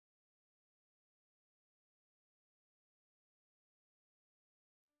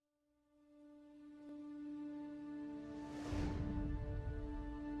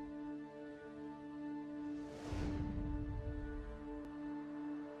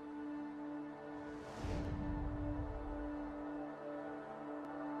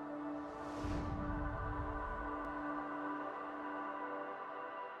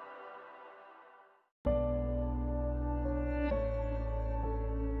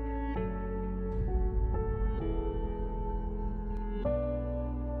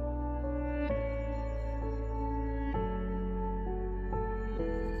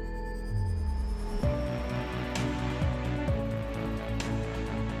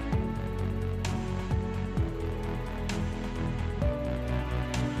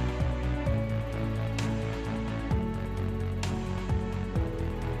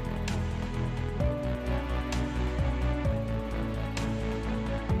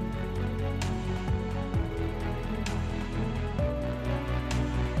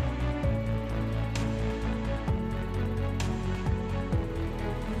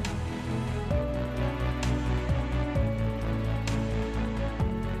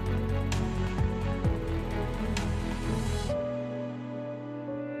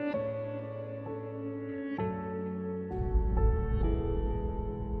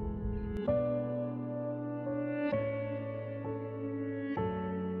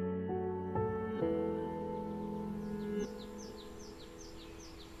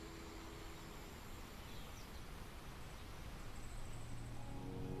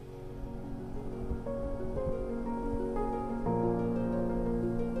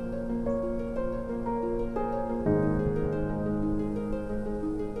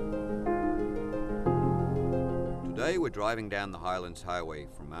Today we're driving down the Highlands Highway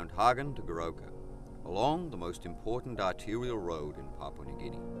from Mount Hagen to Goroka, along the most important arterial road in Papua New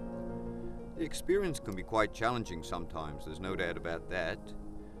Guinea. The experience can be quite challenging sometimes, there's no doubt about that,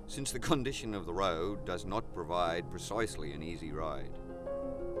 since the condition of the road does not provide precisely an easy ride.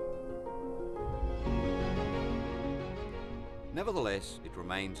 Nevertheless, it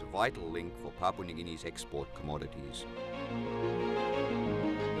remains a vital link for Papua New Guinea's export commodities.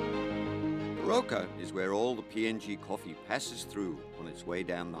 Goroka is where all the PNG coffee passes through on its way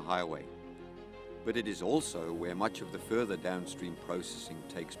down the highway, but it is also where much of the further downstream processing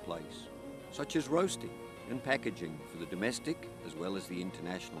takes place, such as roasting and packaging for the domestic as well as the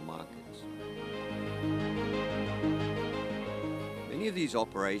international markets. Many of these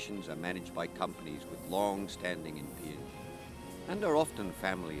operations are managed by companies with long standing in PNG and are often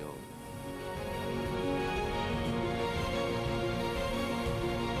family owned.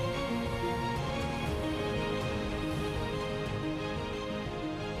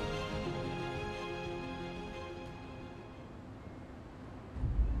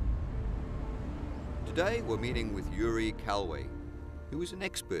 Today we're meeting with Yuri Kalway, who is an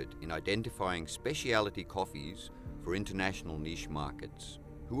expert in identifying specialty coffees for international niche markets,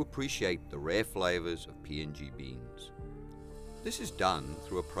 who appreciate the rare flavours of PNG beans. This is done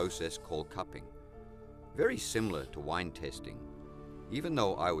through a process called cupping, very similar to wine testing, even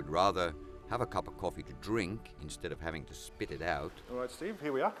though I would rather have a cup of coffee to drink instead of having to spit it out. All right, Steve,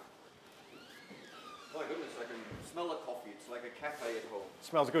 here we are. My goodness, I can smell the coffee. It's like a cafe at home.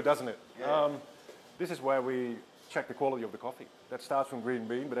 Smells good, doesn't it? Yeah. This is where we check the quality of the coffee. That starts from green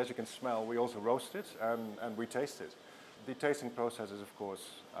bean, but as you can smell, we also roast it and we taste it. The tasting process is, of course,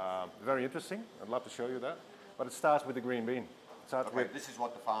 very interesting. I'd love to show you that. But it starts with the green bean. This is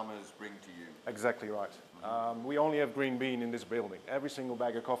what the farmers bring to you. Exactly right. We only have green bean in this building. Every single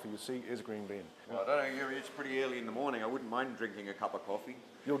bag of coffee you see is green bean. Well, I don't know, Yuri, it's pretty early in the morning. I wouldn't mind drinking a cup of coffee.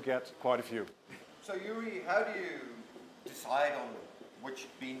 You'll get quite a few. So, Yuri, how do you decide on which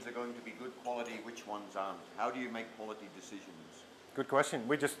beans are going to be good quality, which ones aren't? How do you make quality decisions? Good question.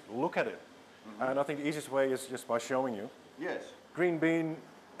 We just look at it. And I think the easiest way is just by showing you. Yes. Green bean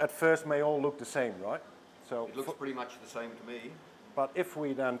at first may all look the same, right? So it looks pretty much the same to me. But if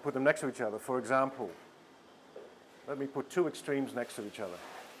we then put them next to each other, for example, let me put two extremes next to each other.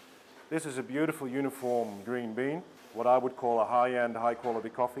 This is a beautiful uniform green bean, what I would call a high-end, high-quality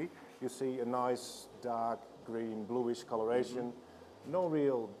coffee. You see a nice dark green, bluish coloration. No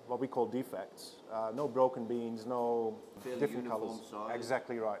real, what we call defects. No broken beans, no different colors. Size.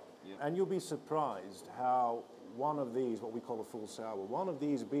 Exactly right. Yep. And you'll be surprised how one of these, what we call a full sour, one of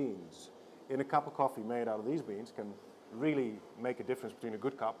these beans in a cup of coffee made out of these beans can really make a difference between a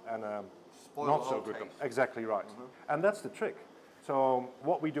good cup and a not so good cup. Exactly right. And that's the trick. So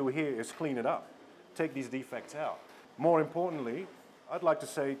what we do here is clean it up, take these defects out. More importantly, I'd like to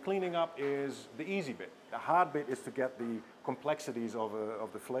say cleaning up is the easy bit. The hard bit is to get the complexities of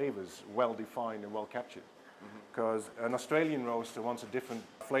the flavors well defined and well captured. Because an Australian roaster wants a different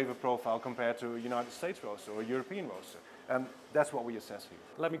flavor profile compared to a United States roaster or a European roaster. And that's what we assess here.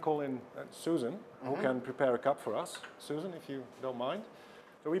 Let me call in Susan, who can prepare a cup for us. Susan, if you don't mind.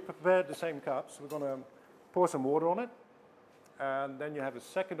 So we prepared the same cups. We're going to pour some water on it. And then you have a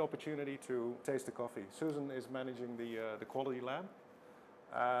second opportunity to taste the coffee. Susan is managing the quality lab.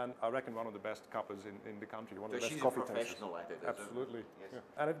 And I reckon one of the best cuppers in the country, one of the best coffee tasters. She's a professional at it. Absolutely. Yes. Yeah.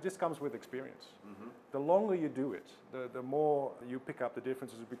 And it just comes with experience. The longer you do it, the more you pick up the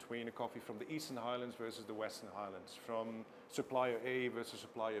differences between a coffee from the Eastern Highlands versus the Western Highlands, from supplier A versus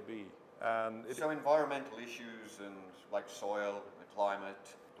supplier B. And so environmental issues and like soil, the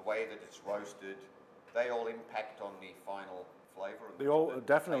climate, the way that it's roasted, they all impact on the final flavour and they all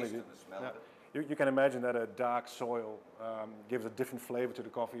definitely taste and the smell of it. You can imagine that a dark soil gives a different flavor to the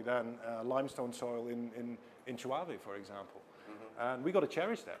coffee than limestone soil in Chihuahua, for example. And we got to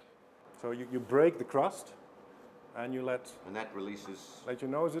cherish that. So you break the crust and you let... And that releases... Let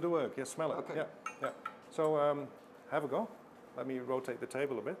your nose do the work. Yeah, smell it. Okay. Yeah. So have a go. Let me rotate the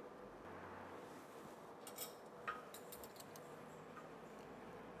table a bit.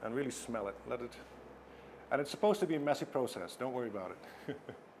 And really smell it. Let it... And it's supposed to be a messy process. Don't worry about it.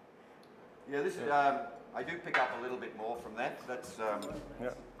 Yeah, this is, I do pick up a little bit more from that. That's,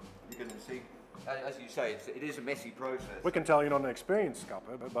 you can see, as you say, it is a messy process. We can tell you're not an experienced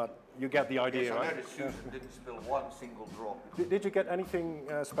cupper, but you get the idea, yes, right? I noticed Susan didn't spill one single drop. Did you get anything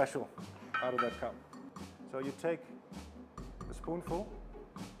special out of that cup? So you take a spoonful,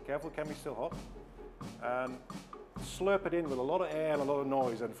 careful, it can be still hot, and slurp it in with a lot of air and a lot of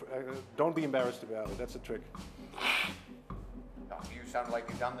noise, and don't be embarrassed about it, that's the trick. You sound like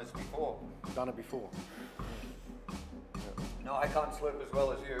you've done this before. Done it before. No, I can't slurp as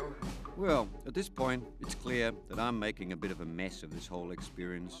well as you. Well, at this point, it's clear that I'm making a bit of a mess of this whole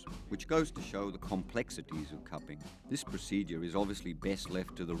experience, which goes to show the complexities of cupping. This procedure is obviously best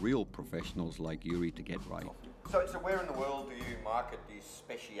left to the real professionals like Yuri to get right. So where in the world do you market these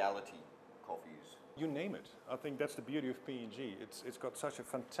speciality coffees? You name it. I think that's the beauty of PNG. It's got such a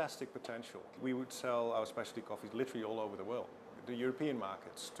fantastic potential. We would sell our specialty coffees literally all over the world. The European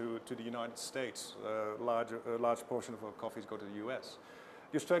markets, to the United States, a large portion of our coffees go to the US.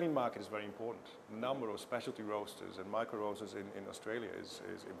 The Australian market is very important. The number of specialty roasters and micro roasters in Australia is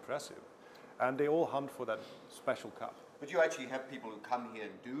impressive. And they all hunt for that special cup. But you actually have people who come here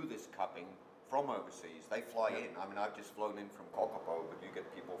and do this cupping from overseas. They fly in. I mean, I've just flown in from Kokopo, but you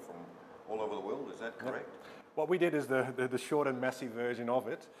get people from all over the world. Is that correct? Yeah. What we did is the short and messy version of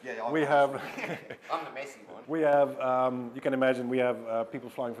it. Yeah, we have. I'm the messy one. We have, you can imagine, we have people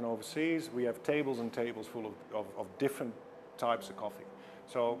flying from overseas. We have tables and tables full of different types of coffee.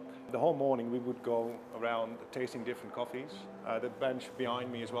 So the whole morning we would go around tasting different coffees. The bench behind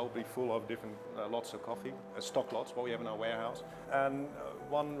me as well will be full of different lots of coffee, stock lots, what we have in our warehouse. And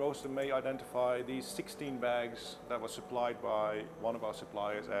one roaster may identify these 16 bags that were supplied by one of our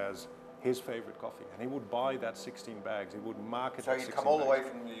suppliers as his favorite coffee, and he would buy that 16 bags. He would market. So he'd come all the way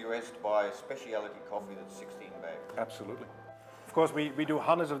from the US to buy a specialty coffee that's 16 bags. Absolutely. Of course, we do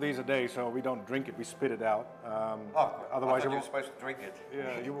hundreds of these a day, so we don't drink it. We spit it out. Otherwise, you're supposed to drink it.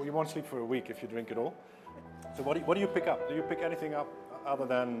 Yeah, you won't sleep for a week if you drink it all. So what do you pick up? Do you pick anything up other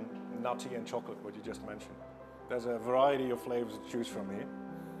than nutty and chocolate, what you just mentioned? There's a variety of flavors to choose from here.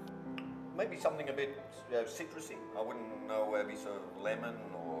 Maybe something a bit citrusy. I wouldn't know whether it be sort of lemon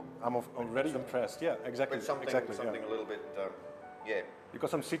or... I'm already impressed, yeah, exactly. But something a little bit, yeah. You've got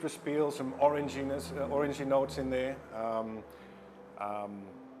some citrus peel, some oranginess, orangey notes in there.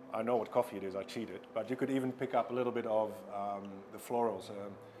 I know what coffee it is, I cheated, but you could even pick up a little bit of the florals.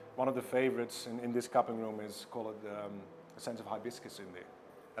 One of the favorites in this cupping room is called a sense of hibiscus in there.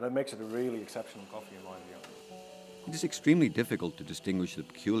 And it makes it a really exceptional coffee in my view. It is extremely difficult to distinguish the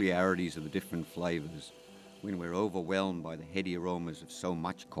peculiarities of the different flavors when we're overwhelmed by the heady aromas of so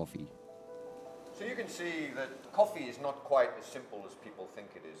much coffee. So you can see that coffee is not quite as simple as people think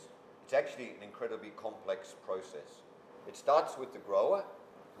it is. It's actually an incredibly complex process. It starts with the grower,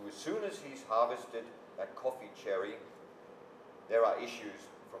 who as soon as he's harvested that coffee cherry, there are issues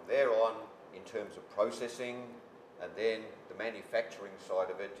from there on in terms of processing, and then the manufacturing side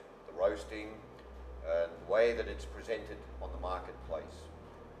of it, the roasting, the way that it's presented on the marketplace.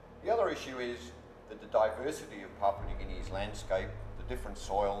 The other issue is that the diversity of Papua New Guinea's landscape, the different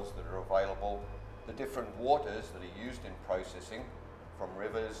soils that are available, the different waters that are used in processing, from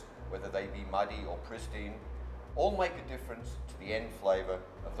rivers, whether they be muddy or pristine, all make a difference to the end flavour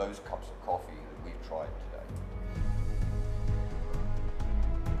of those cups of coffee that we've tried today.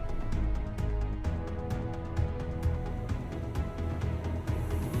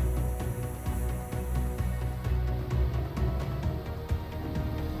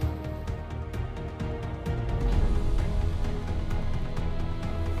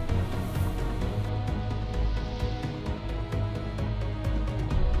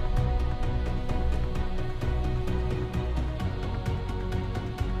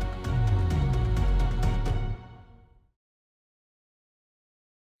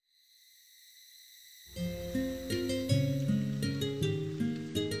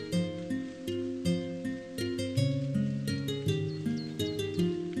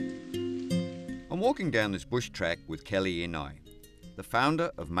 I'm walking down this bush track with Kelly Inai, the founder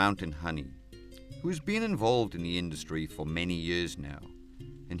of Mountain Honey, who has been involved in the industry for many years now,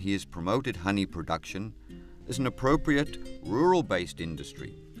 and he has promoted honey production as an appropriate rural-based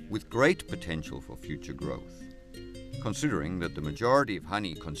industry with great potential for future growth, considering that the majority of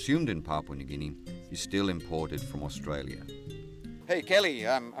honey consumed in Papua New Guinea is still imported from Australia. Hey Kelly,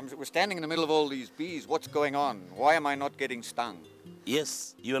 we're standing in the middle of all these bees. What's going on? Why am I not getting stung?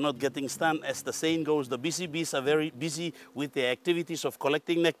 Yes, you are not getting stung. As the saying goes, the busy bees are very busy with the activities of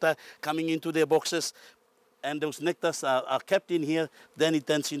collecting nectar, coming into their boxes, and those nectars are kept in here, then it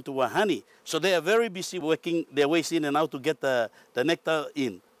turns into a honey. So they are very busy working their ways in and out to get the nectar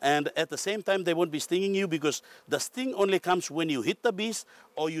in. And at the same time, they won't be stinging you because the sting only comes when you hit the bees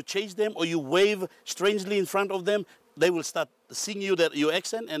or you chase them or you wave strangely in front of them. They will start seeing you, your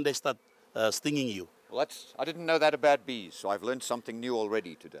accent, and they start stinging you. Well, I didn't know that about bees, so I've learned something new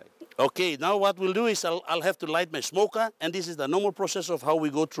already today. Okay, now what we'll do is I'll have to light my smoker, and this is the normal process of how we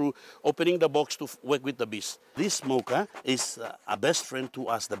go through opening the box to work with the bees. This smoker is a best friend to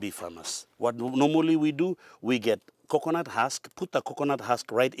us, the bee farmers. What normally we do, we get coconut husk, put the coconut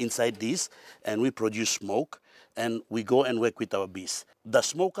husk right inside this, and we produce smoke. and we go and work with our bees. The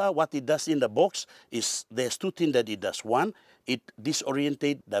smoker, what it does in the box is there's two things that it does. One, it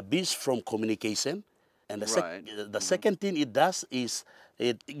disorientates the bees from communication. And the second thing it does is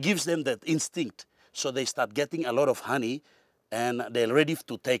it gives them that instinct. So they start getting a lot of honey and they're ready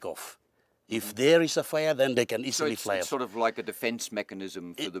to take off. If there is a fire, then they can easily fly it's off. sort of like a defense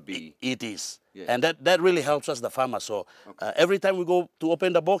mechanism for the bee. It is. Yes. And that really helps us, the farmer. So every time we go to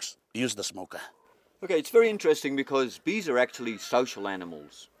open the box, use the smoker. Okay, it's very interesting because bees are actually social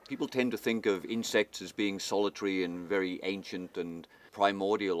animals. People tend to think of insects as being solitary and very ancient and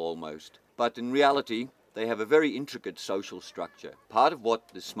primordial almost. But in reality, they have a very intricate social structure. Part of what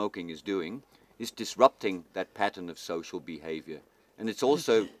the smoking is doing is disrupting that pattern of social behavior. And it's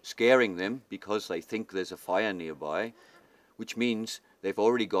also scaring them because they think there's a fire nearby, which means they've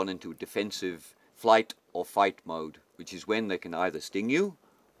already gone into defensive flight or fight mode, which is when they can either sting you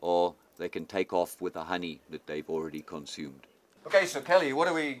or they can take off with the honey that they've already consumed. Okay, so Kelly, what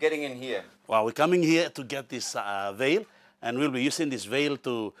are we getting in here? Well, we're coming here to get this veil, and we'll be using this veil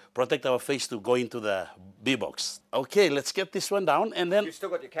to protect our face to go into the bee box. Okay, let's get this one down, and then... You've still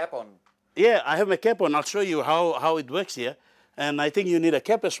got your cap on. Yeah, I have my cap on. I'll show you how it works here. And I think you need a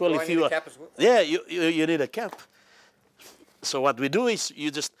cap as well. Do I need a cap as well? Yeah, you need a cap. So what we do is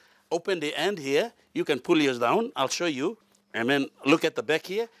you just open the end here. You can pull yours down. I'll show you. And then look at the back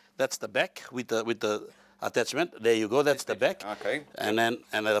here. That's the back with the attachment. There you go. That's the back. Okay. And then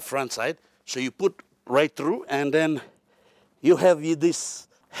at the front side. So you put right through, and then you have this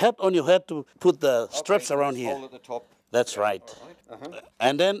hat on your head to put the straps around here. Hole at the top. That's right.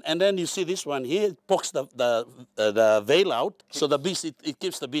 And then you see this one here, it pokes the veil out, so the bees, it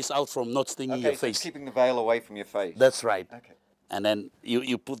keeps the bees out from not stinging your So face. it's keeping the veil away from your face. That's right. Okay. And then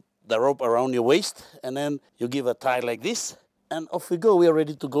you put the rope around your waist, and then you give a tie like this, and off we go. We are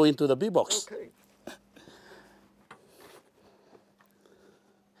ready to go into the bee box. Okay.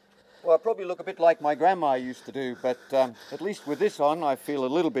 Well, I probably look a bit like my grandma used to do, but at least with this on, I feel a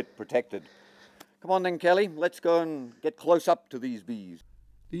little bit protected. Come on then, Kelly, let's go and get close up to these bees.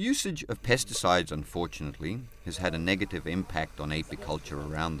 The usage of pesticides, unfortunately, has had a negative impact on apiculture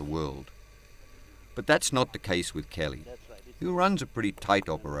around the world. But that's not the case with Kelly, who runs a pretty tight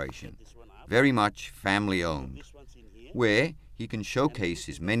operation, very much family-owned, where he can showcase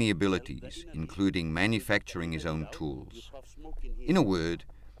his many abilities, including manufacturing his own tools. In a word,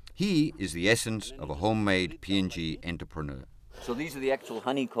 he is the essence of a homemade PNG entrepreneur. So these are the actual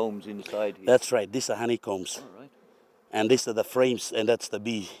honeycombs inside here? That's right, these are honeycombs. All right. And these are the frames, and that's the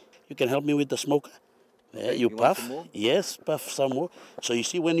bee. You can help me with the smoker? There, Okay, you you puff. want some more? Yes, puff some more. So you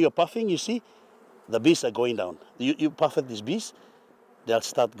see when you're puffing, you see the bees are going down. You puff at these bees, they'll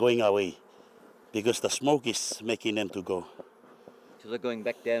start going away because the smoke is making them to go. So they're going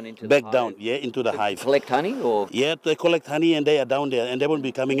back down into the hive? Back down, yeah, into the hive. Collect honey or? Yeah, they collect honey and they are down there and they won't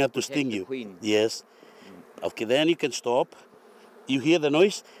be coming up to sting the you. queen. Yes. Okay, then you can stop. You hear the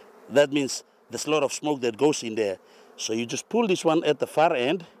noise? That means there's a lot of smoke that goes in there. So you just pull this one at the far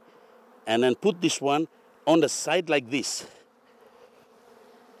end and then put this one on the side like this.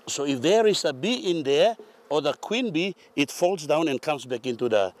 So if there is a bee in there or the queen bee, it falls down and comes back into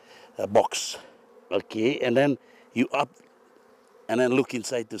the box. Okay, and then you up and then look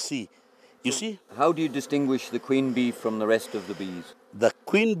inside to see. You see? How do you distinguish the queen bee from the rest of the bees? The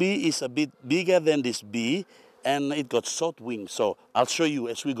queen bee is a bit bigger than this bee and it got short wings. So I'll show you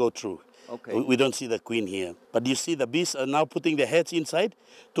as we go through. Okay. We don't see the queen here. But you see the bees are now putting their heads inside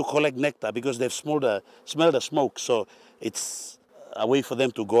to collect nectar because they've smelled the smoke. So it's a way for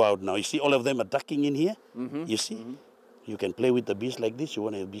them to go out now. You see all of them are ducking in here. Mm-hmm. You see? Mm-hmm. You can play with the bees like this. You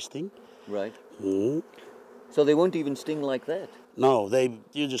want a bee sting? Right. Mm-hmm. So they won't even sting like that? No,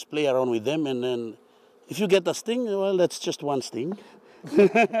 you just play around with them and then if you get a sting, well, that's just one sting.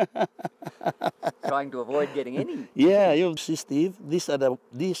 Trying to avoid getting any. Yeah, you see, Steve, these are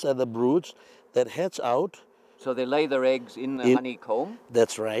the broods that hatch out. So they lay their eggs in the honeycomb?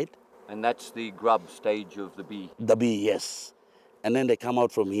 That's right. And that's the grub stage of the bee? The bee, yes. And then they come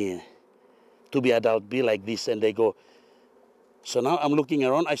out from here to be adult bee like this and they go. So now I'm looking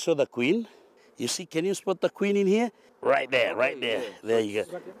around, I saw the queen. You see, can you spot the queen in here? Right there, right there. Yeah. There you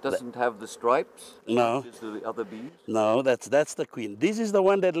go. Doesn't have the stripes? No. Just the other bees? No, that's the queen. This is the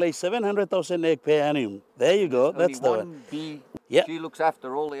one that lays 700,000 eggs per annum. There you go. That's the one. Bee. Yeah. She looks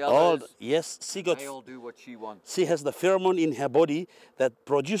after all the others. Yes, They all do what she wants. She has the pheromone in her body that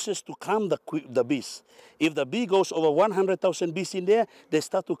produces to calm the bees. If the bee goes over 100,000 bees in there, they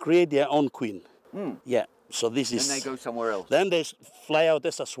start to create their own queen. Yeah. So this is. Then they go somewhere else. Then they fly out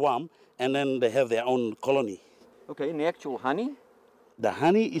as a swarm, and then they have their own colony. Okay, and the actual honey? The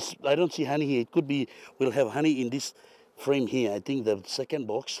honey is, I don't see honey here. It could be, we'll have honey in this frame here. I think the second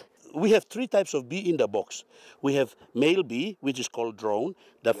box. We have 3 types of bee in the box. We have male bee, which is called drone.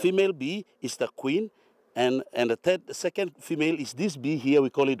 The female bee is the queen. And the second female is this bee here. We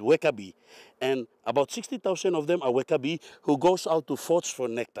call it weka bee. And about 60,000 of them are weka bee who goes out to forage for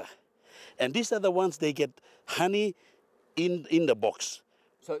nectar. And these are the ones, they get honey in the box.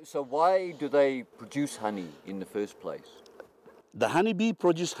 So why do they produce honey in the first place? The honeybee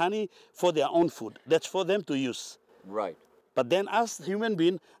produce honey for their own food. That's for them to use. Right. But then us human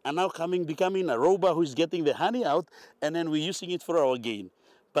beings are now becoming a robot who is getting the honey out, and then we're using it for our gain.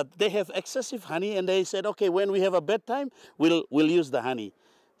 But they have excessive honey, and they said, okay, when we have a bad time, we'll use the honey.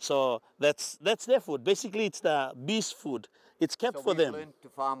 So that's their food. Basically, it's the bee's food. It's kept for them. So we learned to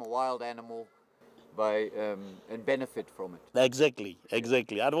farm a wild animal by and benefit from it. Exactly.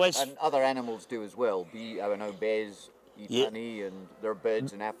 Otherwise, and other animals do as well. Bears eat honey, and there are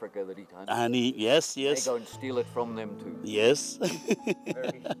birds in Africa that eat honey. Honey, yes. They go and steal it from them too. Yes.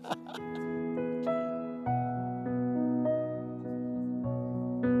 Very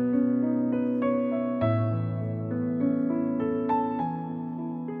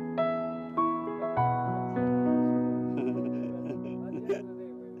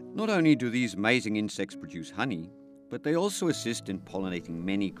Not only do these amazing insects produce honey, but they also assist in pollinating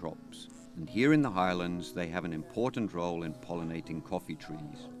many crops. And here in the highlands, they have an important role in pollinating coffee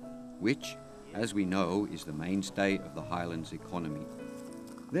trees, which, as we know, is the mainstay of the highlands economy.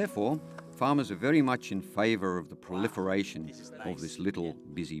 Therefore, farmers are very much in favour of the proliferation of this little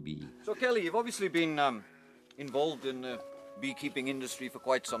busy bee. So Kelly, you've obviously been involved in the beekeeping industry for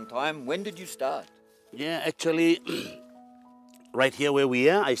quite some time. When did you start? Yeah, actually, right here where we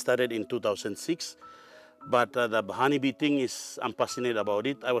are, I started in 2006. But the honeybee thing I'm passionate about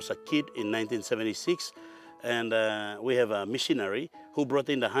it. I was a kid in 1976, and we have a missionary who brought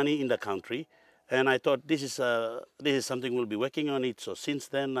in the honey in the country. And I thought this is something we'll be working on it. So since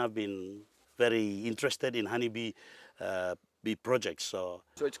then, I've been very interested in honeybee bee projects. So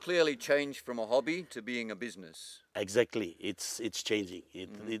it's clearly changed from a hobby to being a business. Exactly, it's changing.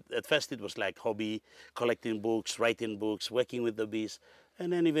 At first, it was like hobby, collecting books, writing books, working with the bees.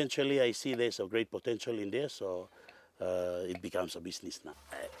 And then eventually I see there's a great potential in there, so it becomes a business now.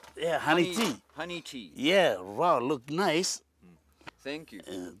 Yeah, honey tea. Honey tea. Yeah, wow, look nice. Thank you.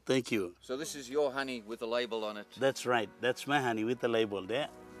 Thank you. So this is your honey with a label on it. That's right, that's my honey with the label there.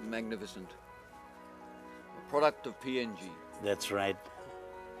 Magnificent. A product of PNG. That's right,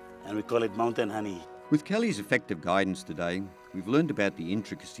 and we call it mountain honey. With Kelly's effective guidance today, we've learned about the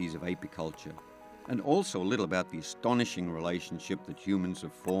intricacies of apiculture, and also a little about the astonishing relationship that humans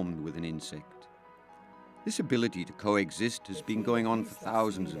have formed with an insect. This ability to coexist has been going on for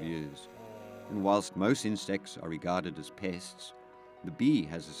thousands of years, and whilst most insects are regarded as pests, the bee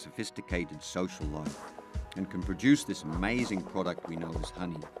has a sophisticated social life and can produce this amazing product we know as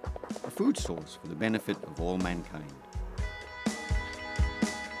honey, a food source for the benefit of all mankind.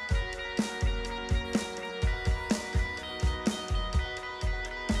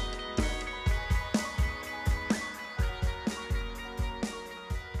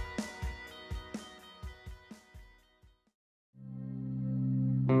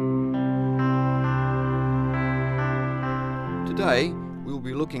 Today, we'll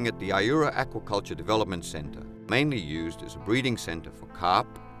be looking at the Ayura Aquaculture Development Centre, mainly used as a breeding centre for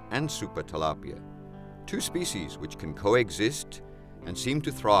carp and super tilapia, 2 species which can coexist and seem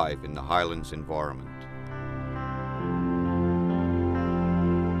to thrive in the highlands environment.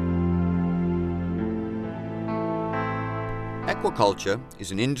 Aquaculture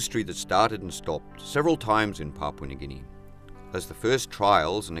is an industry that started and stopped several times in Papua New Guinea, as the first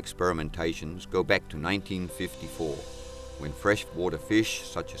trials and experimentations go back to 1954. When freshwater fish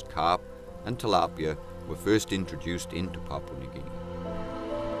such as carp and tilapia were first introduced into Papua New Guinea.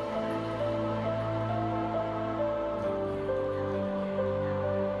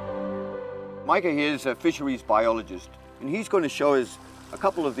 Micah here is a fisheries biologist, and he's going to show us a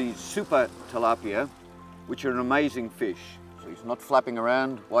couple of these super tilapia, which are an amazing fish. So he's not flapping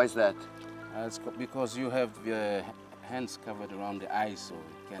around. Why is that? It's because you have your hands covered around the eyes, so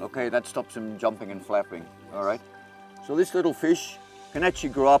it can... Okay, that stops him jumping and flapping. Yes. All right. So this little fish can actually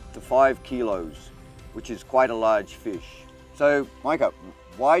grow up to 5 kilos, which is quite a large fish. So, Micah,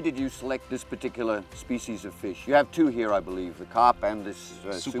 why did you select this particular species of fish? You have 2 here, I believe, the carp and this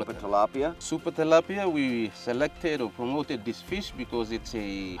super tilapia. Super tilapia, we selected or promoted this fish because it's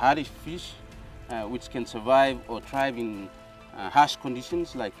a hardy fish which can survive or thrive in harsh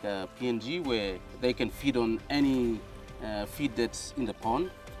conditions like PNG, where they can feed on any feed that's in the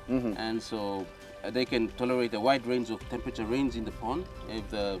pond. And so They can tolerate a wide range of temperature range in the pond. If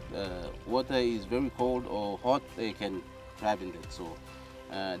the water is very cold or hot, they can thrive in it. So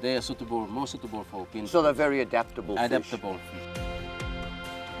they are suitable, more suitable for PNG. So they're very adaptable fish. Adaptable fish.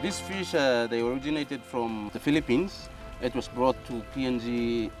 These fish, they originated from the Philippines. It was brought to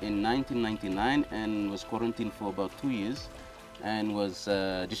PNG in 1999 and was quarantined for about 2 years and was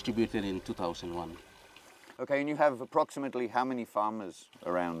distributed in 2001. Okay, and you have approximately how many farmers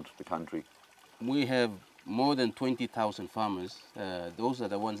around the country? We have more than 20,000 farmers. Those are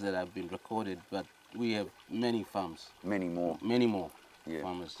the ones that have been recorded, but we have many farms. Many more. Many more Yeah.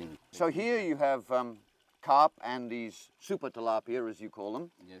 farmers. So here you have carp and these super tilapia, as you call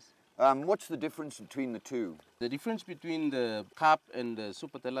them. Yes. What's the difference between the two? The difference between the carp and the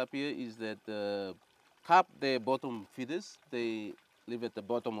super tilapia is that the carp, they're bottom feeders. They live at the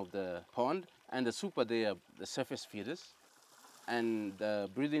bottom of the pond. And the super, they are the surface feeders. And the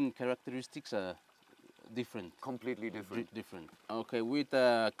breeding characteristics are different. Completely different. Different. Okay, with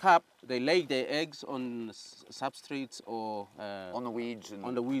carp, they lay their eggs on substrates or on the weeds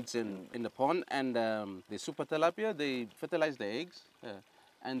in the pond. And the super tilapia, they fertilize the eggs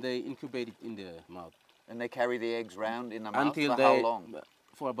and they incubate it in their mouth. And they carry the eggs round in the mouth until for how long?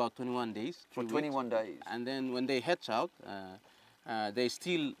 For about 21 days. For 21 days. And then when they hatch out, they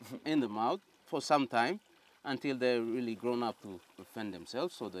still in the mouth for some time until they're really grown up to fend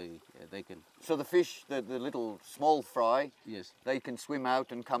themselves, so they can. So the fish, the little small fry, yes, they can swim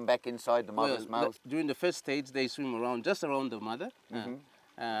out and come back inside the mother's mouth? During the first stage, they swim around, just around the mother.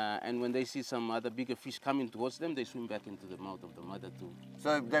 And when they see some other bigger fish coming towards them, they swim back into the mouth of the mother too.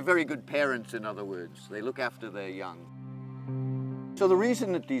 So they're very good parents, in other words. They look after their young. So the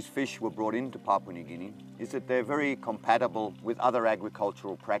reason that these fish were brought into Papua New Guinea is that they're very compatible with other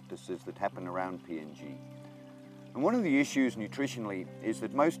agricultural practices that happen around PNG. And one of the issues nutritionally is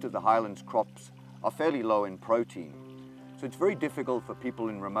that most of the highlands crops are fairly low in protein. So it's very difficult for people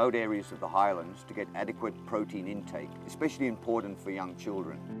in remote areas of the highlands to get adequate protein intake, especially important for young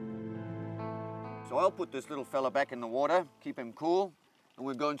children. So I'll put this little fella back in the water, keep him cool, and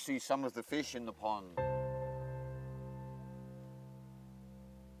we'll go and see some of the fish in the pond.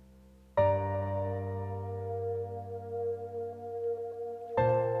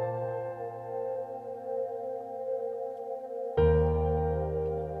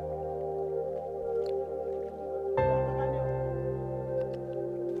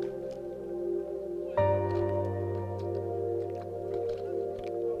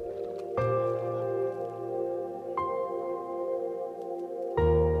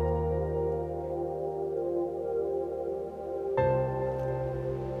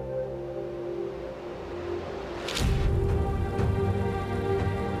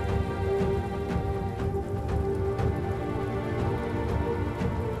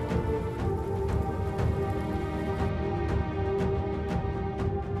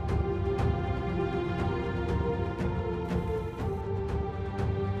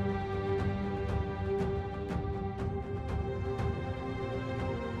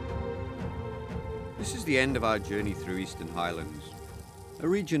 This is the end of our journey through Eastern Highlands, a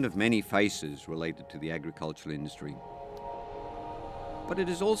region of many faces related to the agricultural industry. But it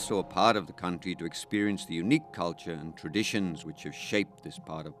is also a part of the country to experience the unique culture and traditions which have shaped this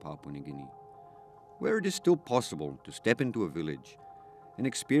part of Papua New Guinea, where it is still possible to step into a village and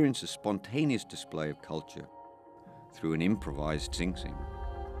experience a spontaneous display of culture through an improvised sing-sing.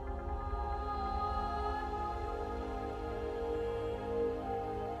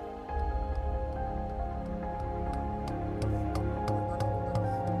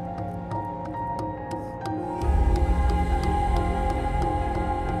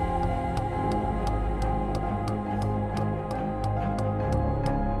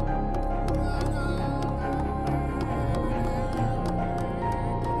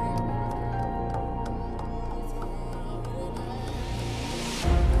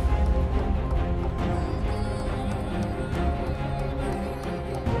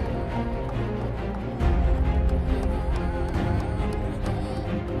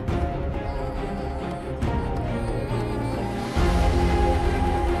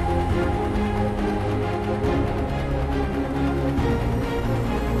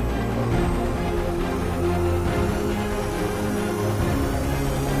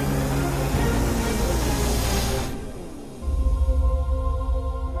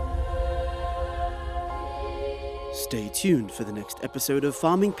 Stay tuned for the next episode of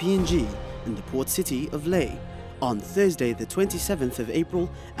Farming PNG in the port city of Leh on Thursday the 27th of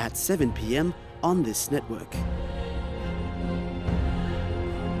April at 7 p.m. on this network.